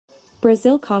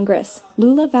Brazil Congress,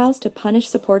 Lula vows to punish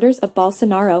supporters of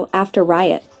Bolsonaro after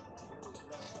riot.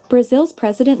 Brazil's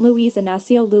President Luiz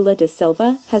Inácio Lula da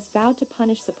Silva has vowed to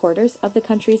punish supporters of the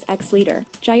country's ex-leader,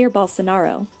 Jair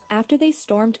Bolsonaro, after they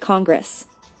stormed Congress.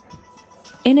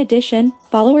 In addition,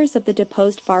 followers of the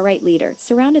deposed far-right leader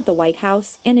surrounded the White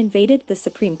House and invaded the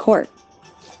Supreme Court.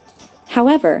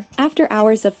 However, after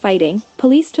hours of fighting,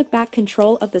 police took back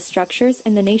control of the structures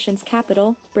in the nation's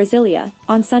capital, Brasilia,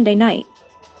 on Sunday night.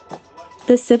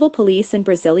 The civil police in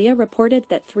Brasilia reported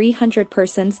that 300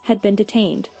 persons had been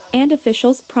detained, and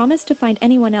officials promised to find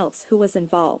anyone else who was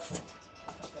involved.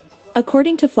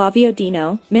 According to Flavio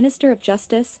Dino, Minister of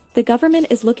Justice, the government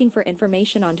is looking for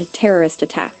information on terrorist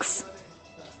attacks.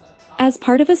 As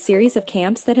part of a series of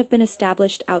camps that have been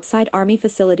established outside army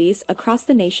facilities across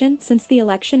the nation since the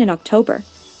election in October.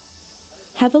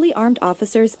 Heavily armed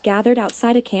officers gathered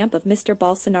outside a camp of Mr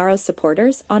Bolsonaro's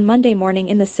supporters on Monday morning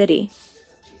in the city.